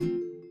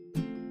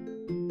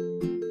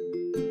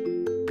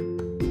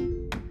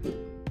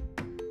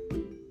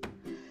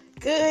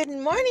Good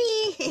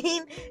morning.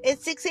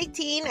 It's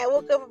 6:18. I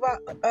woke up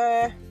about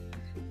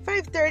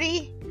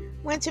 5:30.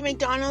 Went to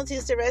McDonald's,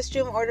 used the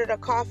restroom, ordered a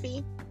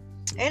coffee,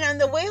 and on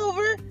the way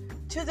over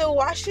to the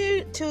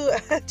washer to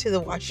the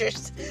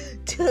washers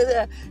to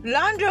the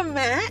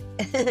laundromat.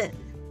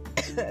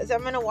 So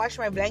I'm gonna wash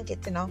my blanket,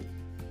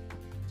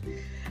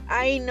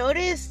 I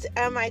noticed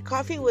my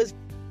coffee was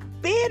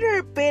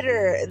bitter.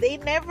 They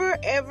never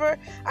ever,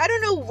 I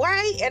don't know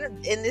why,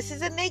 and this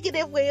is a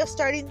negative way of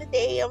starting the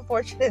day,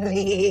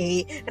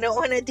 unfortunately. I don't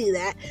want to do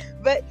that,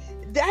 but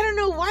I don't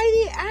know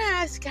why they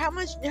ask how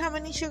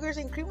many sugars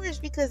and creamers,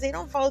 because they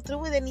don't follow through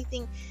with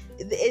anything.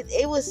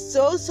 It was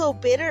so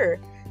bitter,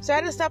 so I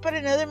had to stop at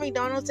another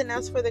McDonald's and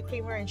ask for the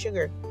creamer and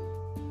sugar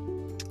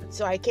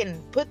so I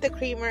can put the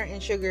creamer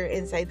and sugar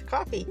inside the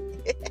coffee.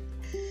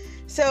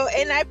 So,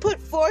 and I put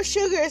 4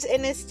 sugars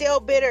and it's still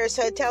bitter.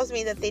 So it tells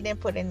me that they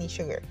didn't put any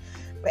sugar.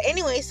 But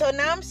anyway, so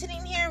now I'm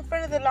sitting here in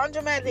front of the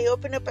laundromat. They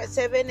open up at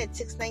 7. It's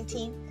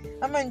 6:19.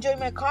 I'm going to enjoy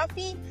my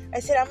coffee. I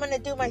said I'm going to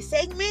do my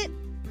segment,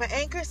 my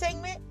anchor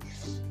segment.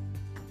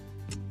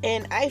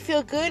 And I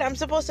feel good. I'm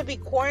supposed to be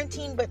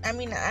quarantined, but I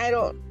mean, I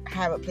don't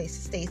have a place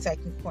to stay, so I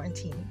can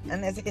quarantine.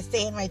 Unless I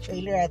stay in my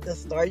trailer at the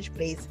storage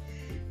place.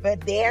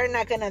 But they're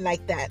not going to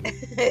like that.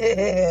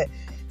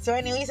 So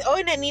anyways,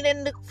 and I need to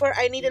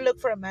look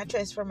for a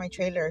mattress for my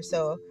trailer,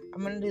 so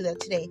I'm going to do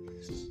that today.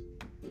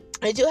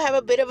 I do have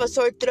a bit of a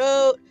sore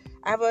throat.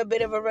 I have a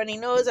bit of a runny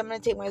nose. I'm going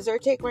to take my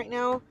Zyrtec right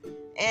now,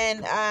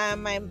 and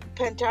my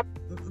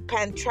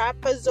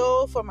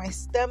pantoprazole for my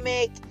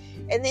stomach.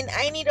 And then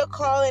I need to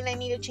call and I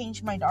need to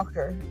change my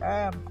doctor.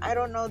 I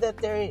don't know that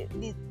the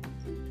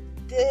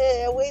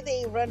way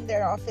they run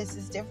their office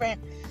is different.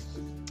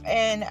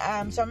 And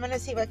so I'm going to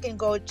see if I can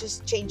go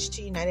just change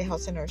to United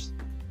Health Centers.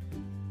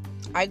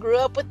 I grew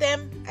up with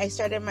them. I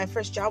started my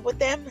first job with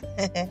them.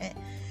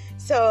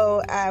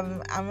 So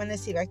I'm going to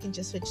see if I can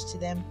just switch to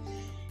them.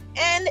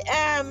 And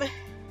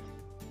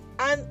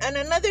on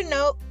another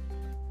note,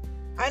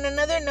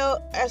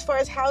 as far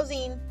as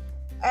housing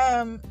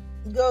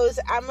goes,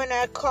 I'm going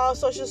to call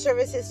social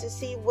services to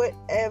see what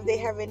if they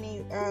have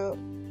any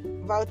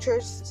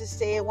vouchers to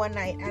stay one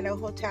night at a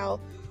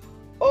hotel,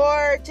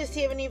 or to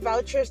see if any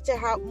vouchers to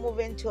help move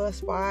into a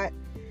spot.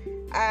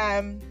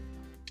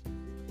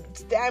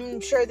 I'm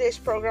sure there's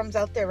programs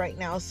out there right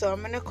now, so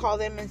I'm going to call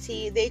them and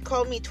see. They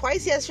called me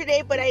twice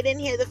yesterday, but I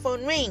didn't hear the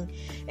phone ring,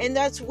 and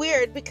that's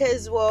weird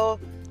because, the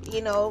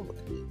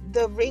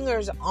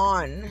ringer's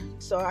on,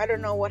 so I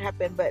don't know what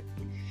happened, but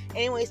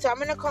anyway, so I'm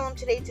going to call them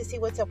today to see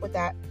what's up with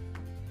that.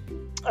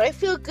 I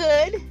feel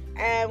good.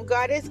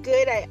 God is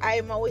good.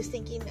 I'm always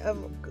thinking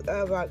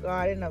about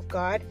God and of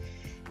God.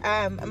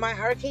 My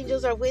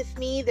archangels are with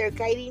me. They're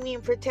guiding me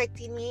and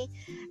protecting me.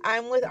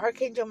 I'm with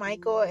Archangel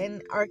Michael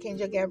and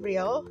Archangel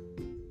Gabriel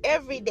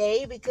every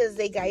day because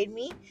they guide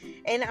me.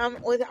 And I'm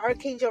with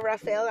Archangel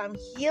Raphael. I'm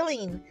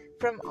healing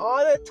from all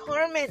the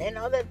torment and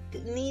all the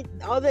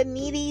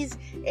needies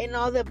and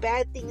all the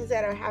bad things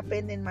that have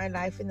happened in my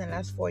life in the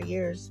last 5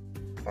 years.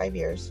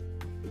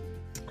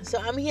 So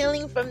I'm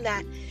healing from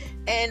that.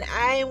 And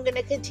I am going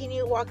to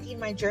continue walking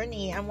my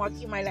journey. I'm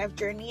walking my life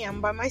journey. I'm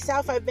by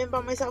myself. I've been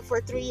by myself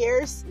for 3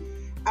 years.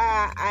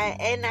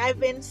 And I've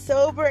been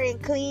sober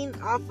and clean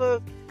off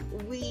of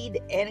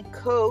weed and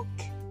coke.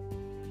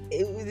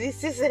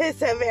 This is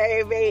a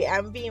very, very,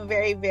 I'm being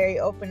very, very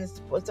open.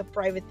 It's a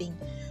private thing.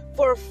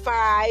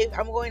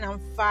 I'm going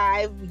on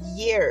 5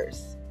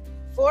 years.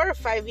 4 or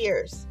 5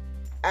 years.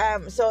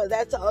 So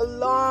that's a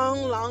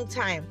long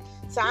time.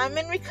 So I'm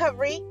in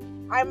recovery.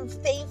 I'm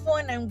thankful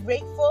and I'm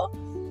grateful.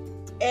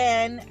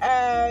 And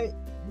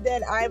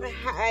that I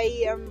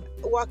am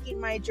walking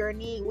my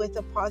journey with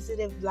a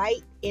positive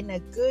light, in a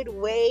good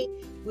way,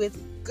 with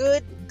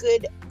good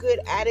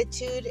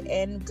attitude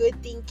and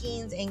good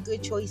thinkings and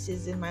good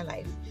choices in my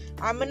life.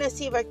 I'm gonna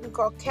see if I can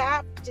call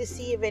CAP to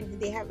see if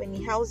they have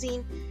any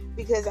housing,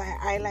 because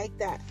I like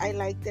that. I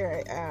like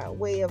their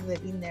way of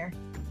living there.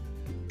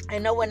 I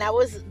know when I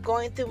was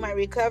going through my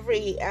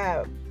recovery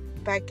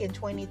back in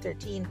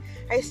 2013,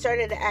 I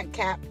started at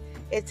CAP.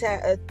 It's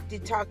a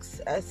detox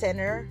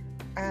center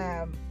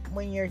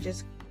when you're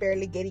just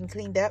barely getting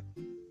cleaned up.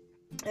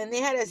 And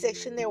they had a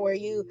section there where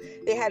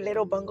they had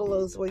little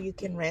bungalows where you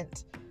can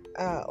rent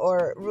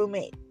or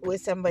roommate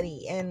with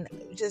somebody and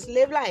just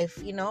live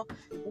life,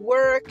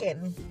 work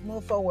and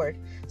move forward.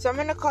 So I'm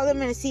going to call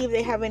them and see if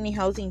they have any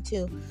housing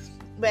too.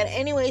 But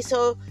anyway,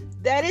 so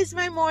that is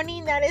my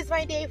morning. That is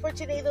my day for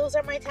today. Those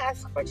are my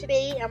tasks for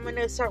today. I'm going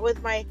to start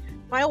with my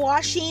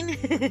washing.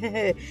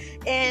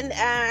 And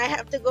I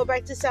have to go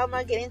back to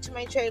Selma, get into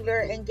my trailer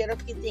and get a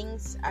few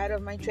things out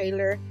of my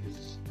trailer.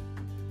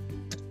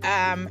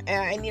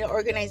 I need to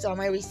organize all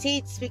my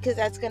receipts because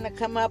that's going to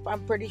come up.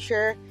 I'm pretty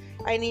sure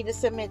I need to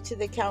submit to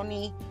the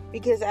county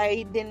because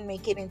I didn't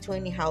make it into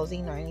any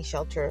housing or any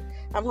shelter.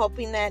 I'm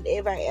hoping that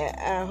if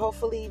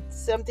hopefully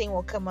something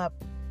will come up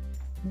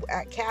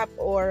at CAP,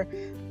 or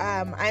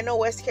I know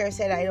WestCare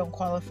said I don't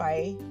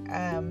qualify.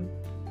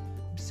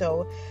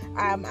 So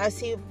I'll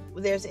see if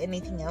there's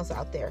anything else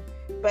out there.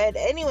 But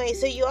anyway,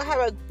 so you all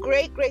have a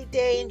great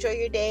day. Enjoy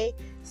your day.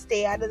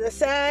 Stay out of the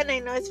sun. I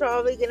know it's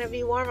probably going to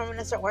be warm. I'm going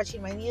to start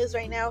watching my news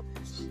right now.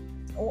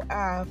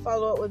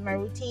 Follow up with my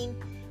routine.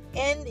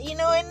 And,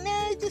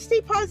 just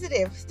stay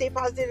positive. Stay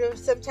positive.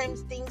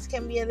 Sometimes things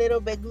can be a little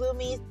bit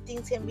gloomy.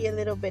 Things can be a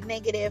little bit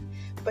negative.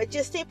 But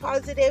just stay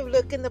positive.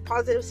 Look in the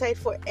positive side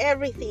for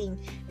everything.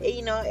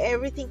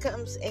 Everything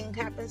comes and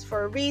happens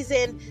for a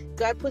reason.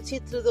 God puts you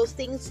through those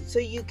things so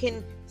you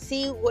can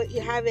see what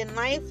you have in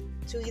life,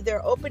 to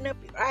either open up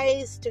your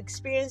eyes to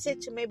experience it,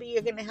 to maybe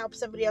you're going to help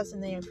somebody else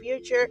in the near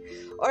future,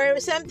 or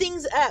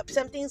something's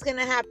going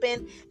to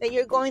happen that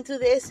you're going through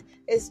this,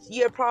 is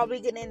you're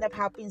probably going to end up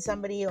helping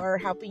somebody or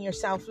helping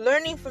yourself,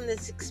 learning from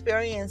this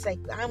experience like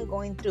I'm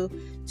going through,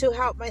 to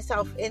help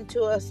myself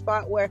into a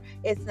spot where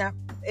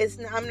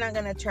I'm not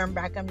going to turn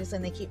back. I'm just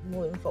going to keep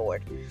moving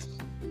forward.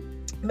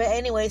 But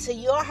anyway, so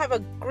you all have a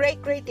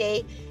great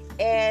day,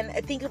 and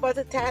think about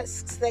the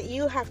tasks that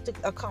you have to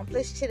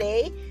accomplish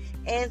today,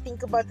 and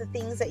think about the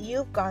things that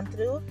you've gone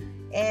through.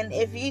 And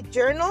if you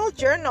journal.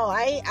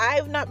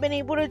 I've not been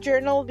able to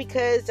journal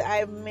because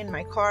I'm in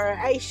my car.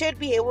 I should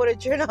be able to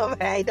journal,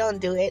 but I don't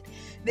do it.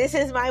 This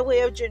is my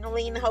way of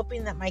journaling,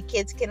 hoping that my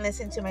kids can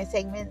listen to my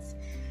segments.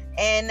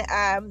 And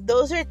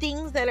those are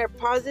things that are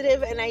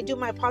positive, and I do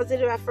my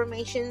positive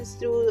affirmations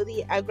through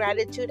the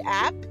gratitude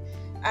app.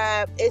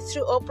 It's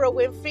through Oprah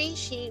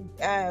Winfrey.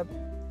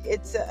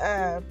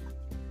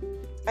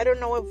 I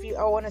don't know if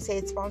I want to say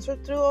it's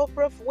sponsored through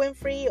Oprah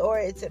Winfrey, or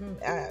it's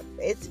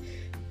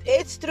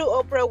through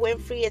Oprah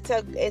Winfrey.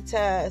 It's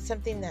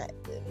something that,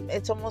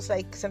 it's almost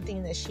like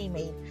something that she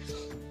made,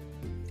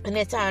 and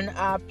it's on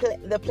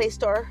the Play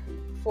Store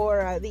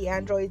for the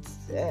Androids.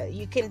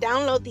 You can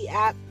download the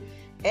app,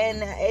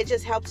 and it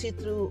just helps you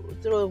through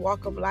a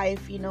walk of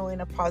life, in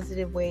a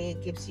positive way.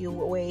 It gives you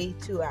a way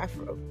to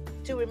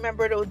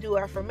remember to do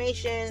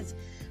affirmations,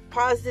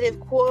 positive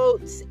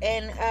quotes,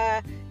 and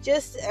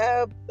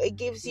it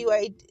gives you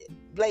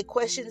like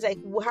questions like,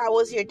 how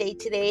was your day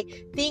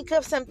today? Think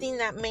of something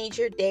that made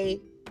your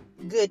day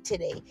good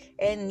today,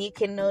 and you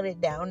can note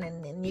it down,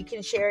 and you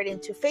can share it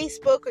into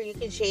Facebook, or you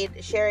can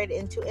share it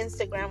into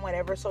Instagram,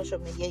 whatever social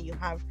media you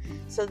have,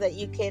 so that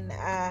you can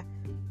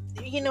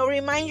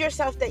remind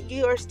yourself that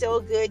you are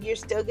still good. You're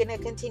still going to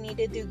continue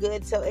to do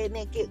good. So it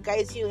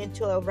guides you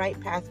into a right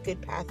path,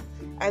 good path.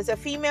 As a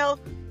female,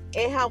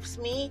 it helps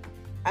me.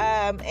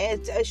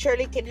 It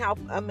surely can help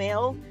a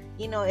male.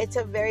 It's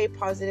a very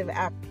positive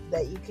app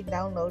that you can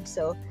download.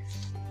 So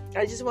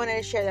I just wanted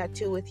to share that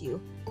too with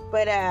you.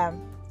 But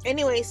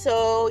anyway,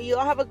 so you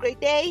all have a great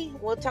day.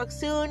 We'll talk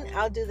soon.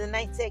 I'll do the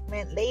night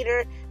segment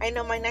later. I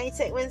know my night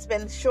segment's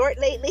been short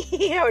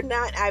lately, or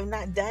not. I'm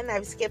not done.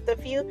 I've skipped a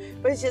few,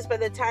 but it's just by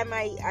the time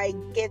I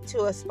get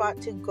to a spot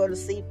to go to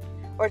sleep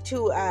or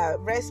to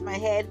rest my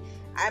head,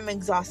 I'm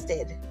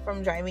exhausted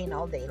from driving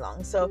all day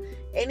long. So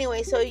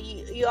anyway, so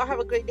you all have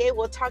a great day.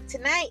 We'll talk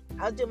tonight.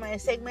 I'll do my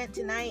segment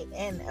tonight,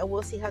 and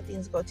we'll see how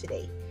things go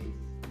today.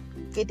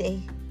 Good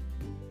day.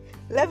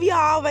 Love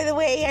y'all, by the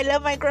way. I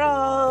love my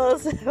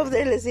girls. Hope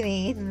they're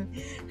listening.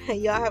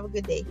 Y'all have a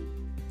good day.